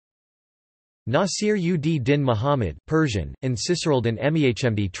Nasir ud Din Muhammad Persian, Encicirald and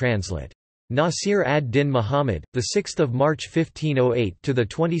Mehmd translate. Nasir ad-Din Muhammad, the 6th of March 1508 to the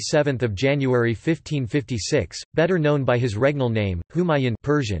 27th of January 1556, better known by his regnal name, Humayun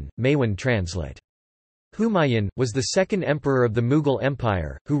Persian, Maywan translate. Humayun was the second emperor of the Mughal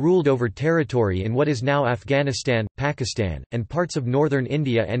Empire, who ruled over territory in what is now Afghanistan, Pakistan, and parts of northern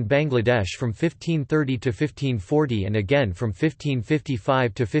India and Bangladesh from 1530 to 1540 and again from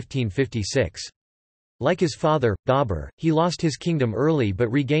 1555 to 1556. Like his father, Babur, he lost his kingdom early but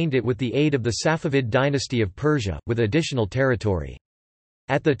regained it with the aid of the Safavid dynasty of Persia, with additional territory.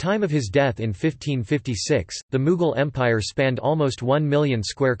 At the time of his death in 1556, the Mughal Empire spanned almost 1 million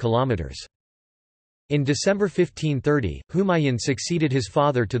square kilometers. In December 1530, Humayun succeeded his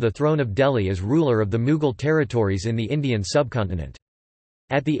father to the throne of Delhi as ruler of the Mughal territories in the Indian subcontinent.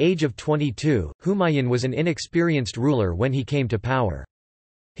 At the age of 22, Humayun was an inexperienced ruler when he came to power.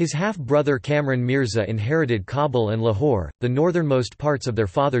 His half-brother Kamran Mirza inherited Kabul and Lahore, the northernmost parts of their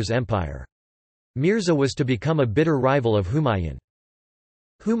father's empire. Mirza was to become a bitter rival of Humayun.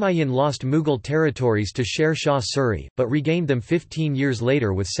 Humayun lost Mughal territories to Sher Shah Suri, but regained them 15 years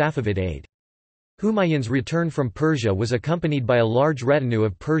later with Safavid aid. Humayun's return from Persia was accompanied by a large retinue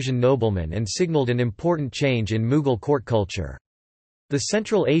of Persian noblemen and signaled an important change in Mughal court culture. The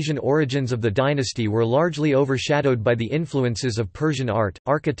Central Asian origins of the dynasty were largely overshadowed by the influences of Persian art,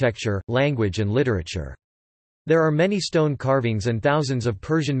 architecture, language and literature. There are many stone carvings and thousands of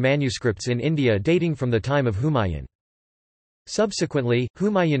Persian manuscripts in India dating from the time of Humayun. Subsequently,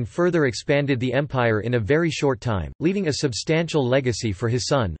 Humayun further expanded the empire in a very short time, leaving a substantial legacy for his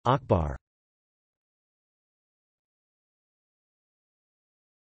son, Akbar.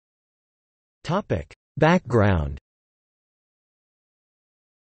 Background.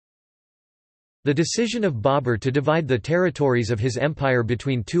 The decision of Babur to divide the territories of his empire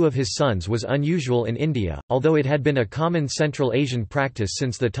between two of his sons was unusual in India, although it had been a common Central Asian practice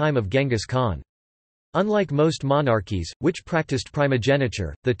since the time of Genghis Khan. Unlike most monarchies, which practiced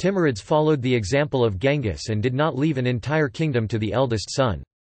primogeniture, the Timurids followed the example of Genghis and did not leave an entire kingdom to the eldest son.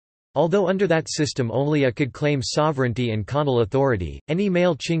 Although under that system only a could claim sovereignty and Khanal authority, any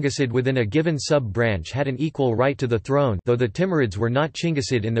male Chinggisid within a given sub-branch had an equal right to the throne, though the Timurids were not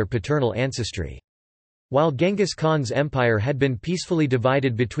Chinggisid in their paternal ancestry. While Genghis Khan's empire had been peacefully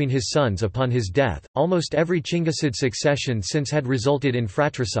divided between his sons upon his death, almost every Chinggisid succession since had resulted in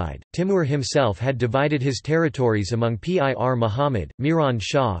fratricide. Timur himself had divided his territories among Pir Muhammad, Miran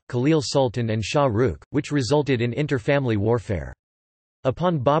Shah, Khalil Sultan and Shah Rukh, which resulted in inter-family warfare.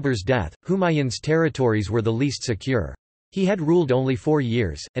 Upon Babur's death, Humayun's territories were the least secure. He had ruled only 4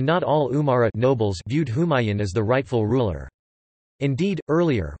 years, and not all Umara nobles viewed Humayun as the rightful ruler. Indeed,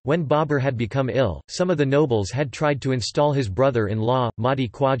 earlier, when Babur had become ill, some of the nobles had tried to install his brother-in-law, Mahdi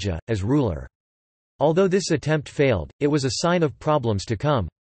Khwaja, as ruler. Although this attempt failed, it was a sign of problems to come.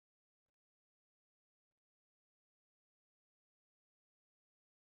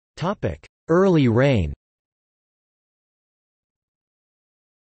 Early reign.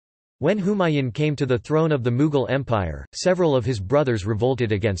 When Humayun came to the throne of the Mughal Empire, several of his brothers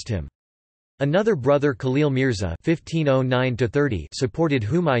revolted against him. Another brother Khalil Mirza (1509–30) supported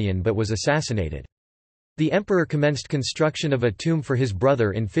Humayun but was assassinated. The emperor commenced construction of a tomb for his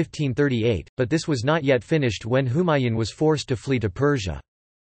brother in 1538, but this was not yet finished when Humayun was forced to flee to Persia.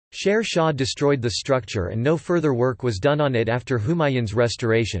 Sher Shah destroyed the structure and no further work was done on it after Humayun's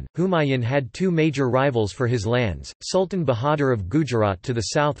restoration. Humayun had two major rivals for his lands, Sultan Bahadur of Gujarat to the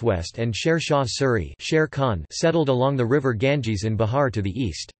southwest and Sher Shah Suri Sher Khan settled along the river Ganges in Bihar to the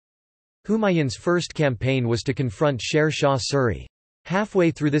east. Humayun's first campaign was to confront Sher Shah Suri.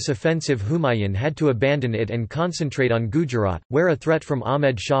 Halfway through this offensive Humayun had to abandon it and concentrate on Gujarat, where a threat from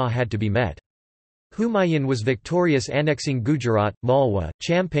Ahmed Shah had to be met. Humayun was victorious annexing Gujarat, Malwa,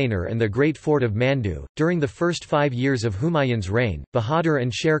 Champaner and the great fort of Mandu. During the first 5 years of Humayun's reign, Bahadur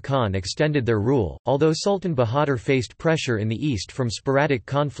and Sher Khan extended their rule, although Sultan Bahadur faced pressure in the east from sporadic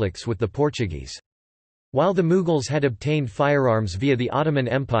conflicts with the Portuguese. While the Mughals had obtained firearms via the Ottoman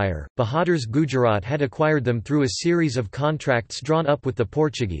Empire, Bahadur's Gujarat had acquired them through a series of contracts drawn up with the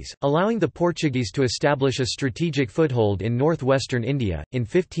Portuguese, allowing the Portuguese to establish a strategic foothold in northwestern India. In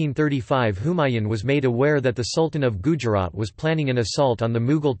 1535, Humayun was made aware that the Sultan of Gujarat was planning an assault on the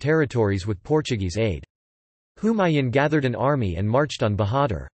Mughal territories with Portuguese aid. Humayun gathered an army and marched on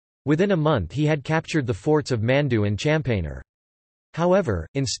Bahadur. Within a month he had captured the forts of Mandu and Champaner. However,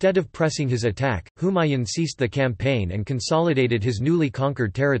 instead of pressing his attack, Humayun ceased the campaign and consolidated his newly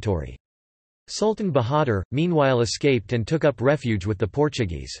conquered territory. Sultan Bahadur, meanwhile, escaped and took up refuge with the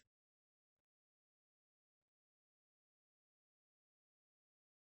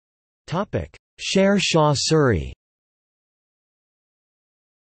Sher Shah Suri.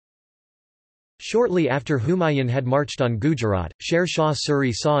 Shortly after Humayun had marched on Gujarat, Sher Shah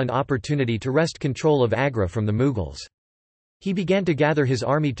Suri saw an opportunity to wrest control of Agra from the Mughals. He began to gather his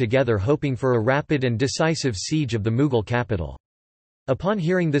army together, hoping for a rapid and decisive siege of the Mughal capital. Upon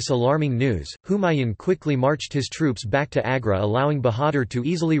hearing this alarming news, Humayun quickly marched his troops back to Agra, allowing Bahadur to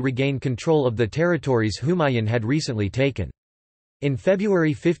easily regain control of the territories Humayun had recently taken. In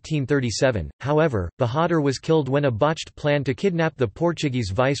February 1537, however, Bahadur was killed when a botched plan to kidnap the Portuguese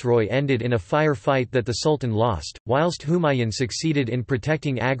viceroy ended in a fire fight that the Sultan lost, whilst Humayun succeeded in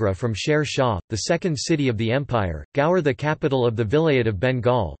protecting Agra from Sher Shah. The second city of the empire, Gaur, the capital of the Vilayat of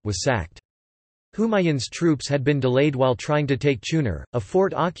Bengal, was sacked. Humayun's troops had been delayed while trying to take Chunar, a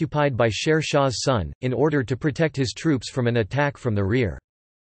fort occupied by Sher Shah's son, in order to protect his troops from an attack from the rear.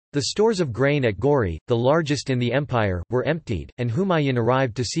 The stores of grain at Gauri, the largest in the empire, were emptied, and Humayun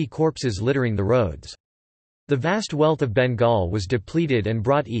arrived to see corpses littering the roads. The vast wealth of Bengal was depleted and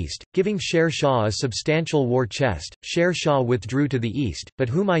brought east, giving Sher Shah a substantial war chest. Sher Shah withdrew to the east, but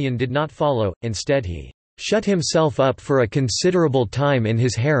Humayun did not follow. Instead he shut himself up for a considerable time in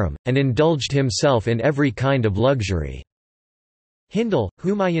his harem, and indulged himself in every kind of luxury. Hindal,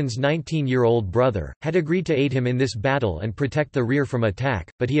 Humayun's 19-year-old brother, had agreed to aid him in this battle and protect the rear from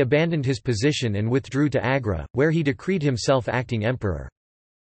attack, but he abandoned his position and withdrew to Agra, where he decreed himself acting emperor.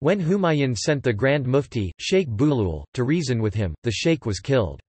 When Humayun sent the Grand Mufti, Sheikh Bulul, to reason with him, the sheikh was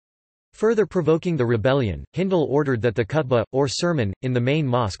killed. Further provoking the rebellion, Hindal ordered that the khutbah, or sermon, in the main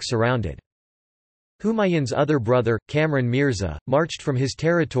mosque surrounded. Humayun's other brother, Kamran Mirza, marched from his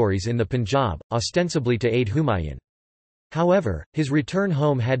territories in the Punjab, ostensibly to aid Humayun. However, his return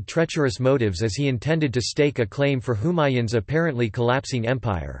home had treacherous motives, as he intended to stake a claim for Humayun's apparently collapsing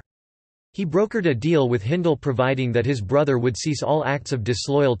empire. He brokered a deal with Hindal, providing that his brother would cease all acts of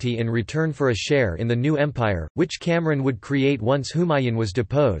disloyalty in return for a share in the new empire, which Kamran would create once Humayun was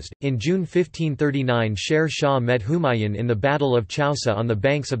deposed. In June 1539, Sher Shah met Humayun in the Battle of Chausa on the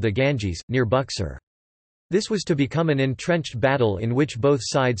banks of the Ganges, near Buxar. This was to become an entrenched battle in which both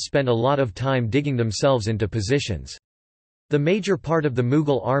sides spent a lot of time digging themselves into positions. The major part of the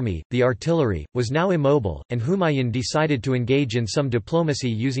Mughal army, the artillery, was now immobile, and Humayun decided to engage in some diplomacy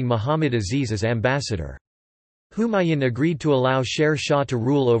using Muhammad Aziz as ambassador. Humayun agreed to allow Sher Shah to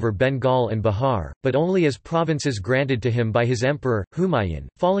rule over Bengal and Bihar, but only as provinces granted to him by his emperor, Humayun,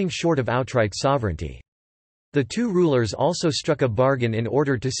 falling short of outright sovereignty. The two rulers also struck a bargain. In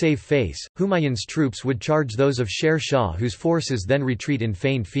order to save face, Humayun's troops would charge those of Sher Shah, whose forces then retreat in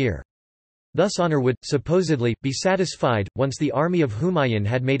feigned fear. Thus honor would, supposedly, be satisfied, once the army of Humayun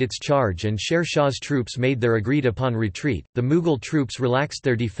had made its charge and Sher Shah's troops made their agreed-upon retreat. The Mughal troops relaxed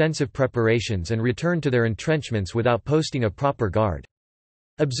their defensive preparations and returned to their entrenchments without posting a proper guard.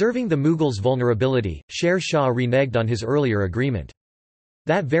 Observing the Mughals' vulnerability, Sher Shah reneged on his earlier agreement.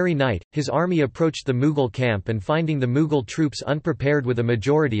 That very night, his army approached the Mughal camp, and finding the Mughal troops unprepared with a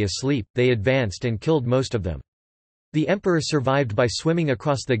majority asleep, they advanced and killed most of them. The emperor survived by swimming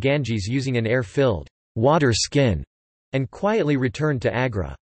across the Ganges using an air-filled water skin, and quietly returned to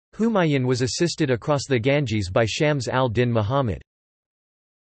Agra. Humayun was assisted across the Ganges by Shams al-Din Muhammad.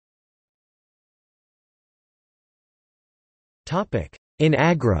 In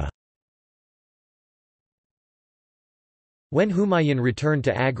Agra. When Humayun returned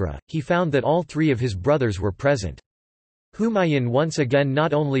to Agra, he found that all three of his brothers were present. Humayun once again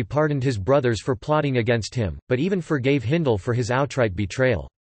not only pardoned his brothers for plotting against him, but even forgave Hindal for his outright betrayal.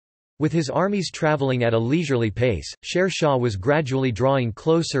 With his armies travelling at a leisurely pace, Sher Shah was gradually drawing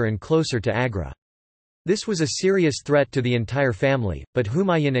closer and closer to Agra. This was a serious threat to the entire family, but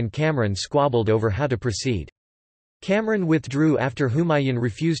Humayun and Kamran squabbled over how to proceed. Kamran withdrew after Humayun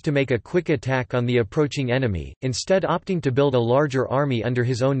refused to make a quick attack on the approaching enemy, instead opting to build a larger army under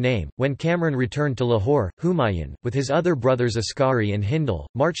his own name. When Kamran returned to Lahore, Humayun, with his other brothers Askari and Hindal,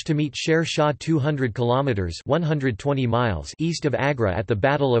 marched to meet Sher Shah 200 kilometers (120 miles) east of Agra at the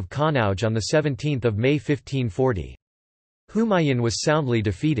Battle of Kannauj on the 17th of May 1540. Humayun was soundly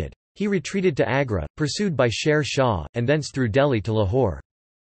defeated. He retreated to Agra, pursued by Sher Shah, and thence through Delhi to Lahore.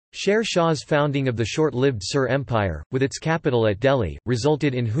 Sher Shah's founding of the short-lived Sur Empire, with its capital at Delhi,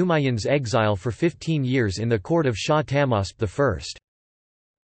 resulted in Humayun's exile for 15 years in the court of Shah Tahmasp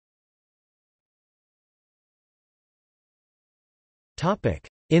I.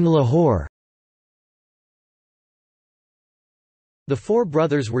 In Lahore. The four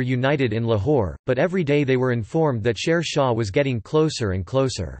brothers were united in Lahore, but every day they were informed that Sher Shah was getting closer and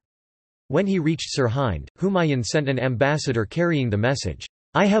closer. When he reached Sirhind, Humayun sent an ambassador carrying the message,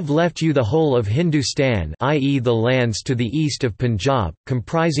 "I have left you the whole of Hindustan, i.e. the lands to the east of Punjab,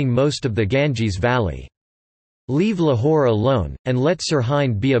 comprising most of the Ganges Valley. Leave Lahore alone, and let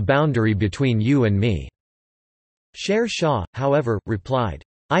Sirhind be a boundary between you and me." Sher Shah, however, replied,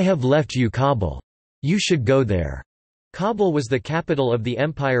 "I have left you Kabul. You should go there." Kabul was the capital of the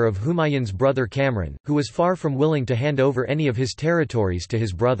empire of Humayun's brother Kamran, who was far from willing to hand over any of his territories to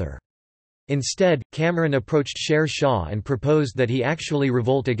his brother. Instead, Kamran approached Sher Shah and proposed that he actually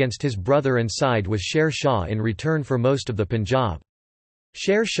revolt against his brother and side with Sher Shah in return for most of the Punjab.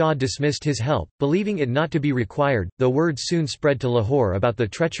 Sher Shah dismissed his help, believing it not to be required, though word soon spread to Lahore about the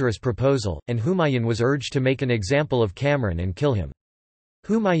treacherous proposal, and Humayun was urged to make an example of Kamran and kill him.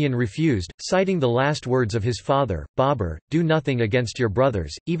 Humayun refused, citing the last words of his father, "Babur, do nothing against your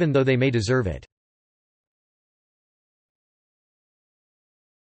brothers, even though they may deserve it."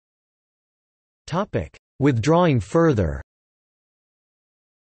 Withdrawing further.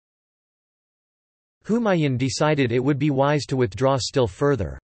 Humayun decided it would be wise to withdraw still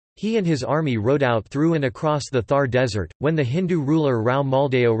further. He and his army rode out through and across the Thar Desert, when the Hindu ruler Rao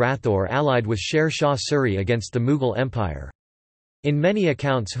Maldeo Rathore allied with Sher Shah Suri against the Mughal Empire. In many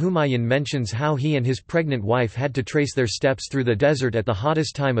accounts Humayun mentions how he and his pregnant wife had to trace their steps through the desert at the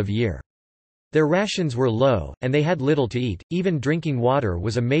hottest time of year. Their rations were low, and they had little to eat, even drinking water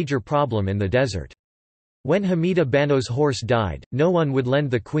was a major problem in the desert. When Hamida Bano's horse died, no one would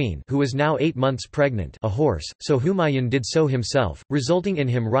lend the queen, who was now 8 months pregnant, a horse, so Humayun did so himself, resulting in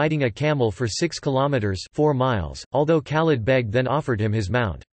him riding a camel for 6 kilometers (4 miles), although Khalid Beg then offered him his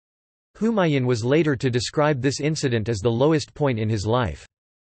mount. Humayun was later to describe this incident as the lowest point in his life.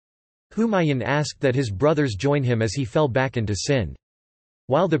 Humayun asked that his brothers join him as he fell back into Sindh.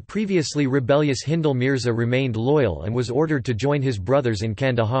 While the previously rebellious Hindal Mirza remained loyal and was ordered to join his brothers in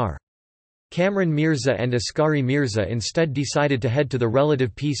Kandahar. Kamran Mirza and Askari Mirza instead decided to head to the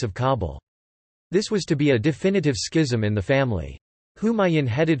relative peace of Kabul. This was to be a definitive schism in the family. Humayun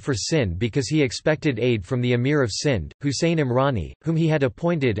headed for Sindh because he expected aid from the Emir of Sindh, Husayn Imrani, whom he had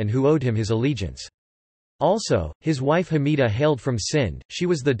appointed and who owed him his allegiance. Also, his wife Hamida hailed from Sindh. She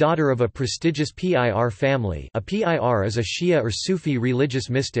was the daughter of a prestigious Pir family. A Pir is a Shia or Sufi religious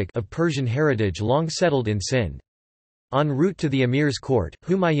mystic of Persian heritage long settled in Sindh. En route to the emir's court,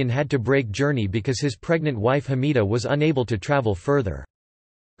 Humayun had to break journey because his pregnant wife Hamida was unable to travel further.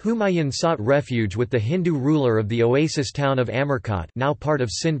 Humayun sought refuge with the Hindu ruler of the oasis town of Amarkot, now part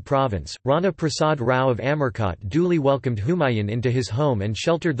of Sindh province. Rana Prasad Rao of Amarkot duly welcomed Humayun into his home and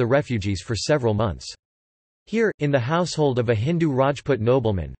sheltered the refugees for several months. Here, in the household of a Hindu Rajput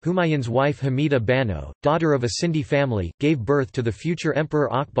nobleman, Humayun's wife Hamida Bano, daughter of a Sindhi family, gave birth to the future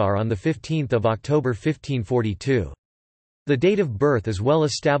Emperor Akbar on 15 October 1542. The date of birth is well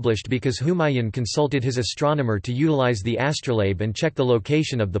established because Humayun consulted his astronomer to utilize the astrolabe and check the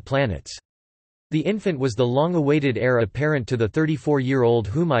location of the planets. The infant was the long-awaited heir apparent to the 34-year-old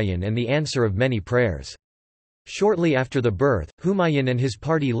Humayun and the answer of many prayers. Shortly after the birth, Humayun and his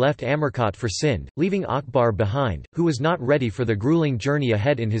party left Amarkot for Sindh, leaving Akbar behind, who was not ready for the grueling journey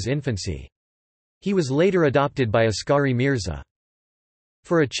ahead in his infancy. He was later adopted by Askari Mirza.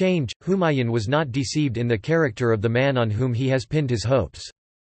 For a change, Humayun was not deceived in the character of the man on whom he has pinned his hopes.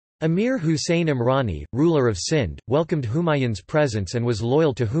 Emir Husayn Imrani, ruler of Sindh, welcomed Humayun's presence and was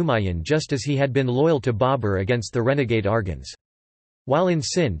loyal to Humayun just as he had been loyal to Babur against the renegade Arghans. While in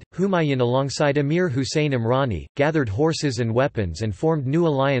Sindh, Humayun alongside Emir Husayn Imrani, gathered horses and weapons and formed new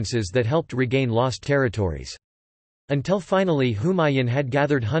alliances that helped regain lost territories. Until finally Humayun had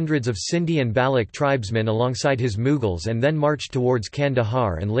gathered hundreds of Sindhi and Baloch tribesmen alongside his Mughals and then marched towards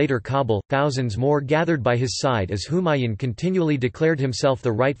Kandahar and later Kabul, thousands more gathered by his side as Humayun continually declared himself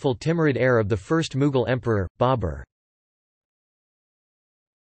the rightful Timurid heir of the first Mughal emperor, Babur.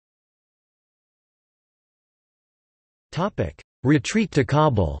 Retreat to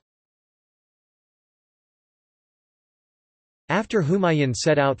Kabul. After Humayun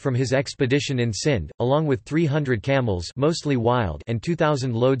set out from his expedition in Sindh, along with 300 camels mostly wild and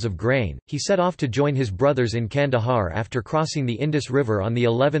 2,000 loads of grain, he set off to join his brothers in Kandahar after crossing the Indus River on the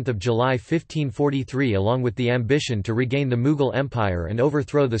 11th of July 1543 along with the ambition to regain the Mughal Empire and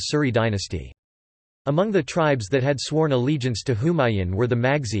overthrow the Suri dynasty. Among the tribes that had sworn allegiance to Humayun were the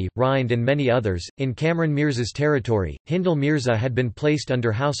Magzi, Rind and many others. In Kamran Mirza's territory, Hindal Mirza had been placed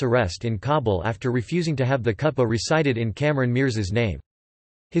under house arrest in Kabul after refusing to have the khutbah recited in Kamran Mirza's name.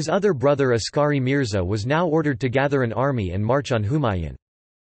 His other brother Askari Mirza was now ordered to gather an army and march on Humayun.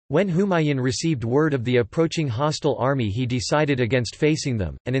 When Humayun received word of the approaching hostile army he decided against facing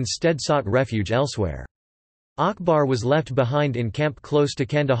them, and instead sought refuge elsewhere. Akbar was left behind in camp close to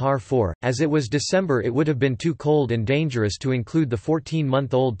Kandahar for, as it was December it would have been too cold and dangerous to include the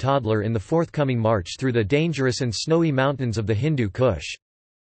 14-month-old toddler in the forthcoming march through the dangerous and snowy mountains of the Hindu Kush.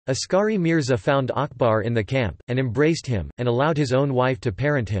 Askari Mirza found Akbar in the camp, and embraced him, and allowed his own wife to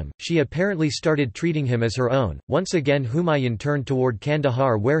parent him. She apparently started treating him as her own. Once again Humayun turned toward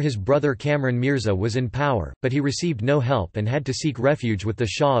Kandahar where his brother Kamran Mirza was in power, but he received no help and had to seek refuge with the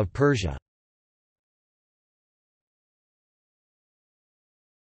Shah of Persia.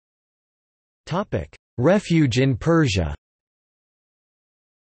 Refuge in Persia.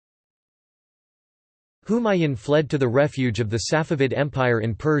 Humayun fled to the refuge of the Safavid Empire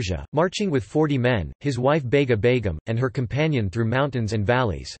in Persia, marching with 40 men, his wife Bega Begum, and her companion through mountains and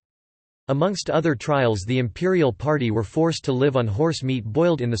valleys. Amongst other trials the imperial party were forced to live on horse meat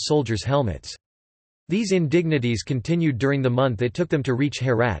boiled in the soldiers' helmets. These indignities continued during the month it took them to reach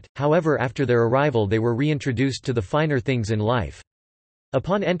Herat, however after their arrival they were reintroduced to the finer things in life.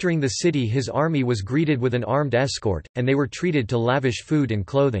 Upon entering the city his army was greeted with an armed escort, and they were treated to lavish food and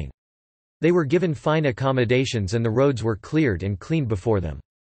clothing. They were given fine accommodations and the roads were cleared and cleaned before them.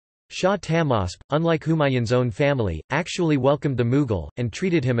 Shah Tahmasp, unlike Humayun's own family, actually welcomed the Mughal, and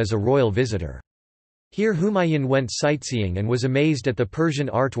treated him as a royal visitor. Here Humayun went sightseeing and was amazed at the Persian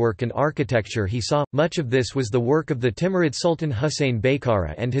artwork and architecture he saw. Much of this was the work of the Timurid Sultan Husayn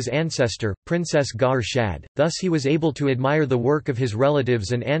Baykara and his ancestor, Princess Gaur Shad, thus he was able to admire the work of his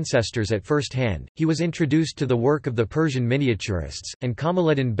relatives and ancestors at first hand. He was introduced to the work of the Persian miniaturists, and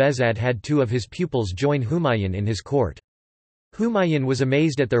Kamaluddin Behzad had 2 of his pupils join Humayun in his court. Humayun was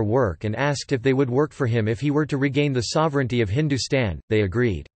amazed at their work and asked if they would work for him if he were to regain the sovereignty of Hindustan. They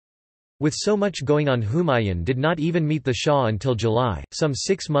agreed. With so much going on Humayun did not even meet the Shah until July, some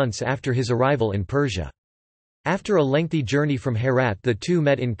 6 months after his arrival in Persia. After a lengthy journey from Herat the two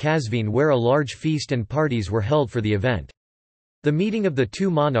met in Qazvin where a large feast and parties were held for the event. The meeting of the two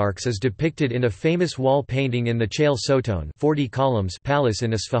monarchs is depicted in a famous wall painting in the Chail Sotoun 40 columns palace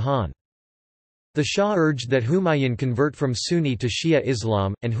in Isfahan. The Shah urged that Humayun convert from Sunni to Shia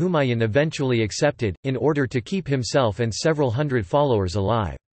Islam, and Humayun eventually accepted, in order to keep himself and several hundred followers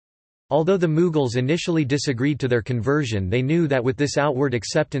alive. Although the Mughals initially disagreed to their conversion they knew that with this outward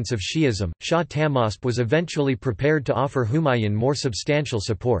acceptance of Shi'ism, Shah Tahmasp was eventually prepared to offer Humayun more substantial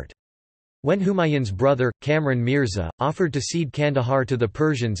support. When Humayun's brother, Kamran Mirza, offered to cede Kandahar to the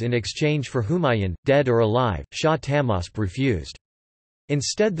Persians in exchange for Humayun, dead or alive, Shah Tahmasp refused.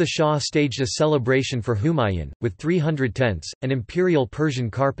 Instead the Shah staged a celebration for Humayun, with 300 tents, an imperial Persian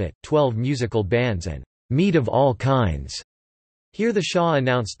carpet, 12 musical bands and meat of all kinds. Here the Shah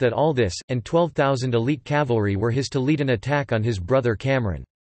announced that all this, and 12,000 elite cavalry were his to lead an attack on his brother Kamran.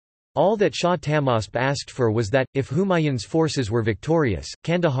 All that Shah Tahmasp asked for was that, if Humayun's forces were victorious,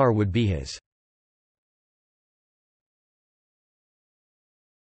 Kandahar would be his.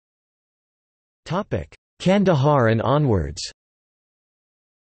 Kandahar and onwards.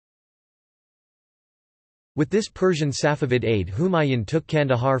 With this Persian Safavid aid Humayun took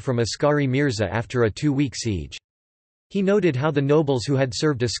Kandahar from Askari Mirza after a 2-week siege. He noted how the nobles who had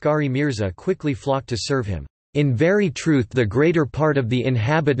served Askari Mirza quickly flocked to serve him. In very truth the greater part of the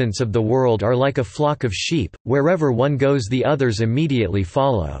inhabitants of the world are like a flock of sheep, wherever one goes the others immediately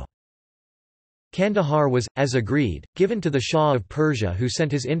follow. Kandahar was, as agreed, given to the Shah of Persia who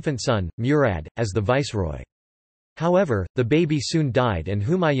sent his infant son, Murad, as the viceroy. However, the baby soon died and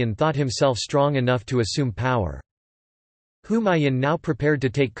Humayun thought himself strong enough to assume power. Humayun now prepared to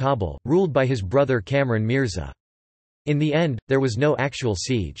take Kabul, ruled by his brother Kamran Mirza. In the end, there was no actual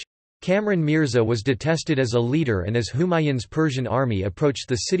siege. Kamran Mirza was detested as a leader and as Humayun's Persian army approached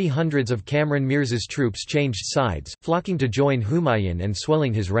the city hundreds of Kamran Mirza's troops changed sides, flocking to join Humayun and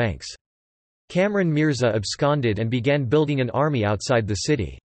swelling his ranks. Kamran Mirza absconded and began building an army outside the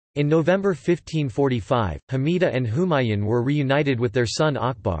city. In November 1545, Hamida and Humayun were reunited with their son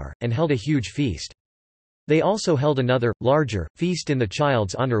Akbar, and held a huge feast. They also held another, larger, feast in the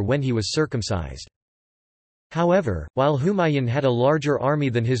child's honor when he was circumcised. However, while Humayun had a larger army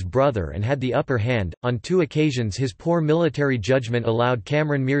than his brother and had the upper hand, on 2 occasions his poor military judgment allowed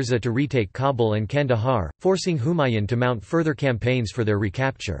Kamran Mirza to retake Kabul and Kandahar, forcing Humayun to mount further campaigns for their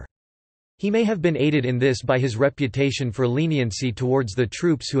recapture. He may have been aided in this by his reputation for leniency towards the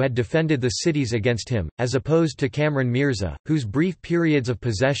troops who had defended the cities against him, as opposed to Kamran Mirza, whose brief periods of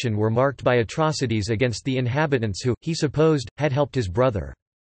possession were marked by atrocities against the inhabitants who, he supposed, had helped his brother.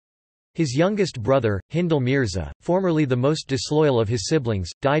 His youngest brother, Hindal Mirza, formerly the most disloyal of his siblings,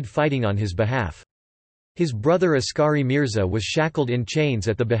 died fighting on his behalf. His brother Askari Mirza was shackled in chains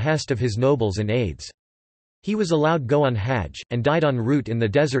at the behest of his nobles and aides. He was allowed go on Hajj, and died en route in the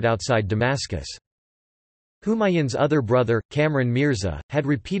desert outside Damascus. Humayun's other brother, Kamran Mirza, had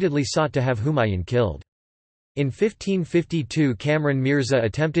repeatedly sought to have Humayun killed. In 1552 Kamran Mirza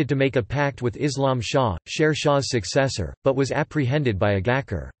attempted to make a pact with Islam Shah, Sher Shah's successor, but was apprehended by a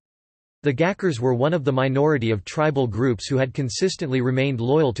Ghakkar. The Ghakkars were one of the minority of tribal groups who had consistently remained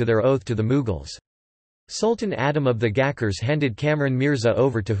loyal to their oath to the Mughals. Sultan Adam of the Ghakkars handed Kamran Mirza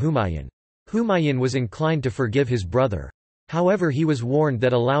over to Humayun. Humayun was inclined to forgive his brother. However, he was warned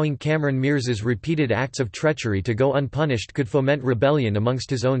that allowing Kamran Mirza's repeated acts of treachery to go unpunished could foment rebellion amongst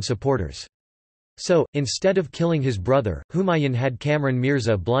his own supporters. So, instead of killing his brother, Humayun had Kamran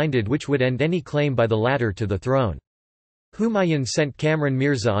Mirza blinded, which would end any claim by the latter to the throne. Humayun sent Kamran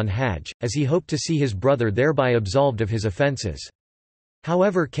Mirza on Hajj, as he hoped to see his brother thereby absolved of his offences.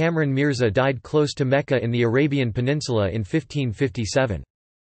 However, Kamran Mirza died close to Mecca in the Arabian Peninsula in 1557.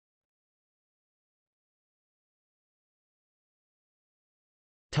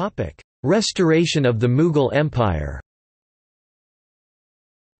 Restoration of the Mughal Empire.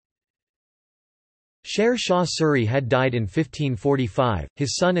 Sher Shah Suri had died in 1545,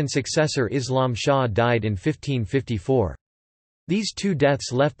 his son and successor Islam Shah died in 1554. These two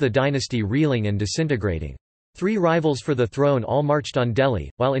deaths left the dynasty reeling and disintegrating. Three rivals for the throne all marched on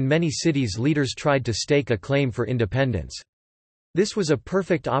Delhi, while in many cities leaders tried to stake a claim for independence. This was a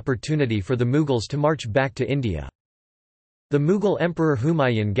perfect opportunity for the Mughals to march back to India. The Mughal Emperor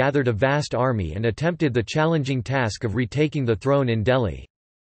Humayun gathered a vast army and attempted the challenging task of retaking the throne in Delhi.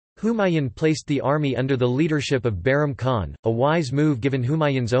 Humayun placed the army under the leadership of Bahram Khan, a wise move given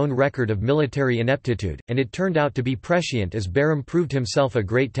Humayun's own record of military ineptitude, and it turned out to be prescient as Bahram proved himself a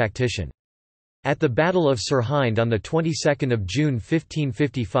great tactician. At the Battle of Sirhind on the 22nd of June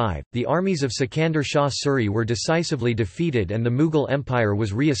 1555, the armies of Sikandar Shah Suri were decisively defeated and the Mughal Empire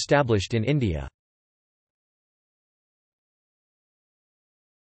was re-established in India.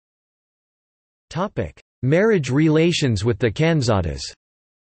 Marriage relations with the Khanzadas.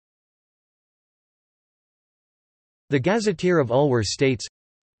 The Gazetteer of Ulwar states,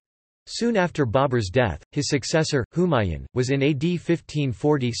 soon after Babur's death, his successor, Humayun, was in AD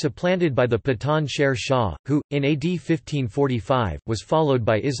 1540 supplanted by the Pathan Sher Shah, who, in AD 1545, was followed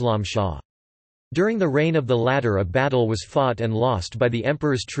by Islam Shah. During the reign of the latter a battle was fought and lost by the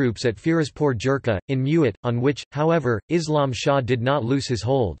emperor's troops at Firozpur Jurka, in Mewat, on which, however, Islam Shah did not lose his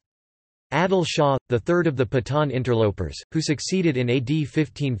hold. Adil Shah, the third of the Pathan interlopers, who succeeded in AD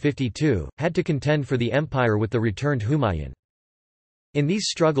 1552, had to contend for the empire with the returned Humayun. In these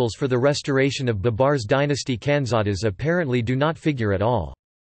struggles for the restoration of Babur's dynasty, Khanzadas apparently do not figure at all.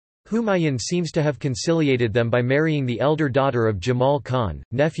 Humayun seems to have conciliated them by marrying the elder daughter of Jamal Khan,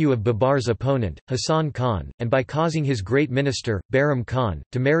 nephew of Babur's opponent, Hasan Khan, and by causing his great minister, Bahram Khan,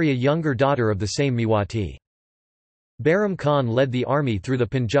 to marry a younger daughter of the same Mewati. Bahram Khan led the army through the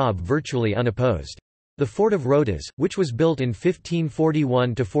Punjab virtually unopposed. The fort of Rohtas, which was built in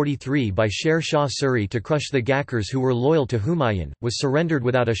 1541–43 by Sher Shah Suri to crush the Ghakkars who were loyal to Humayun, was surrendered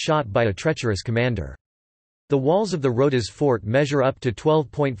without a shot by a treacherous commander. The walls of the Rohtas fort measure up to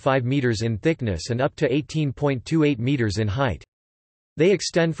 12.5 metres in thickness and up to 18.28 metres in height. They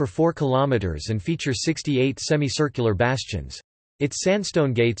extend for 4 kilometres and feature 68 semicircular bastions. Its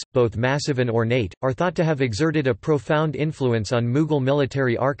sandstone gates, both massive and ornate, are thought to have exerted a profound influence on Mughal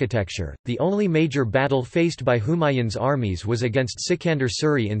military architecture. The only major battle faced by Humayun's armies was against Sikandar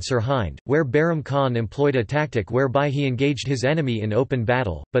Suri in Sirhind, where Bahram Khan employed a tactic whereby he engaged his enemy in open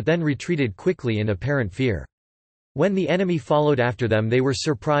battle, but then retreated quickly in apparent fear. When the enemy followed after them, they were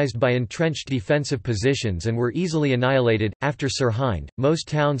surprised by entrenched defensive positions and were easily annihilated. After Sirhind, most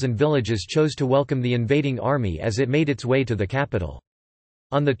towns and villages chose to welcome the invading army as it made its way to the capital.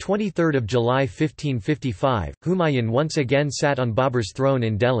 On 23 July 1555, Humayun once again sat on Babur's throne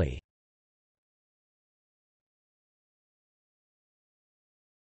in Delhi.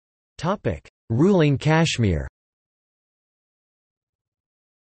 Ruling Kashmir.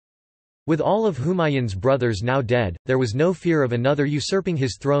 With all of Humayun's brothers now dead, there was no fear of another usurping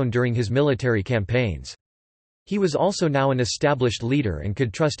his throne during his military campaigns. He was also now an established leader and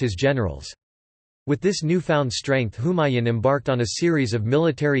could trust his generals. With this newfound strength, Humayun embarked on a series of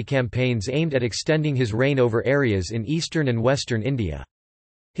military campaigns aimed at extending his reign over areas in eastern and western India.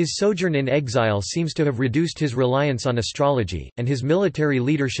 His sojourn in exile seems to have reduced his reliance on astrology, and his military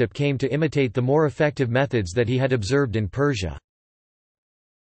leadership came to imitate the more effective methods that he had observed in Persia.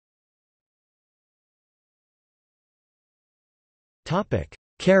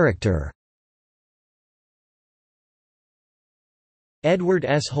 Character. Edward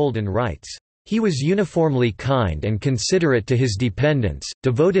S. Holden writes, "He was uniformly kind and considerate to his dependents,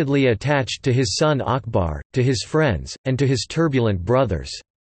 devotedly attached to his son Akbar, to his friends, and to his turbulent brothers."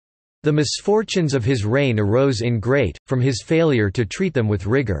 The misfortunes of his reign arose in great, from his failure to treat them with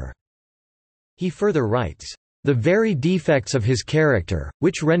rigor." He further writes, "The very defects of his character,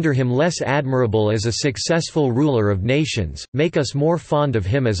 which render him less admirable as a successful ruler of nations, make us more fond of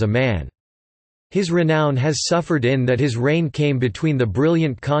him as a man. His renown has suffered in that his reign came between the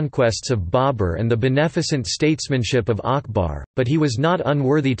brilliant conquests of Babur and the beneficent statesmanship of Akbar, but he was not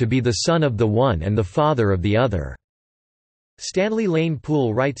unworthy to be the son of the one and the father of the other." Stanley Lane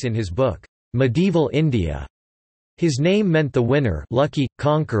Poole writes in his book, Medieval India, "His name meant the winner, lucky,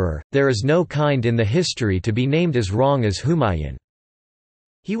 conqueror. There is no kind in the history to be named as wrong as Humayun."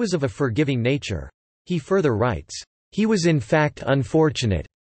 He was of a forgiving nature. He further writes, "He was in fact unfortunate.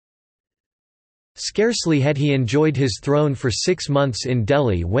 Scarcely had he enjoyed his throne for 6 months in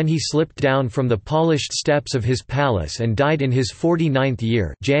Delhi when he slipped down from the polished steps of his palace and died in his 49th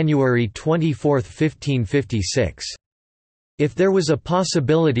year, January 24, 1556. If there was a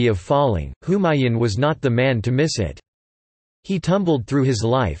possibility of falling, Humayun was not the man to miss it. He tumbled through his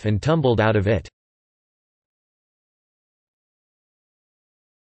life and tumbled out of it."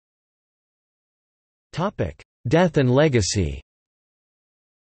 Death and legacy.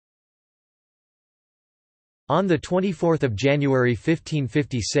 On 24 January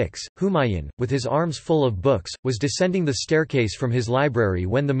 1556, Humayun, with his arms full of books, was descending the staircase from his library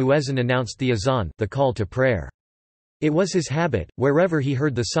when the muezzin announced the azan, the call to prayer. It was his habit, wherever he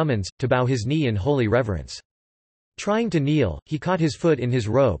heard the summons, to bow his knee in holy reverence. Trying to kneel, he caught his foot in his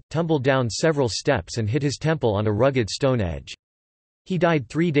robe, tumbled down several steps and hit his temple on a rugged stone edge. He died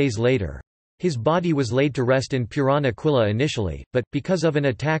 3 days later. His body was laid to rest in Purana Qila initially, but, because of an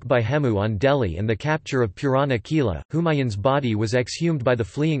attack by Hemu on Delhi and the capture of Purana Qila, Humayun's body was exhumed by the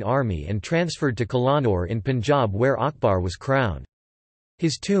fleeing army and transferred to Kalanur in Punjab where Akbar was crowned.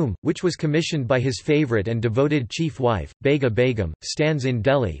 His tomb, which was commissioned by his favourite and devoted chief wife, Bega Begum, stands in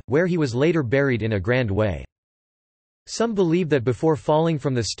Delhi, where he was later buried in a grand way. Some believe that before falling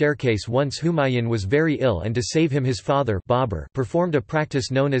from the staircase once Humayun was very ill and to save him his father Babur performed a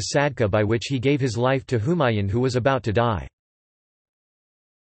practice known as sadka by which he gave his life to Humayun who was about to die.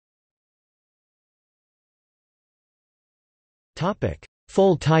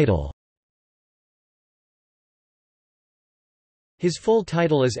 Full title. His full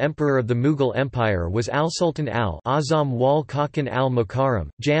title as Emperor of the Mughal Empire was Al-Sultan al-Azam wal Khakan al-Mukarram,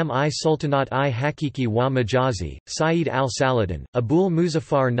 Jam-i-Sultanat-i Hakiki wa Majazi, Saeed al-Saladin, Abul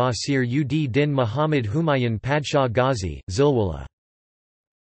Muzaffar Nasir ud Din Muhammad Humayun Padshah Ghazi, Zilwala.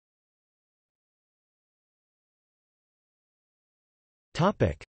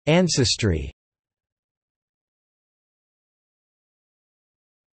 Ancestry.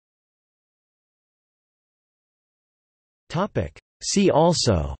 See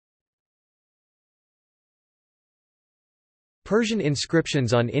also: Persian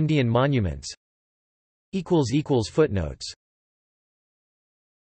inscriptions on Indian monuments. Footnotes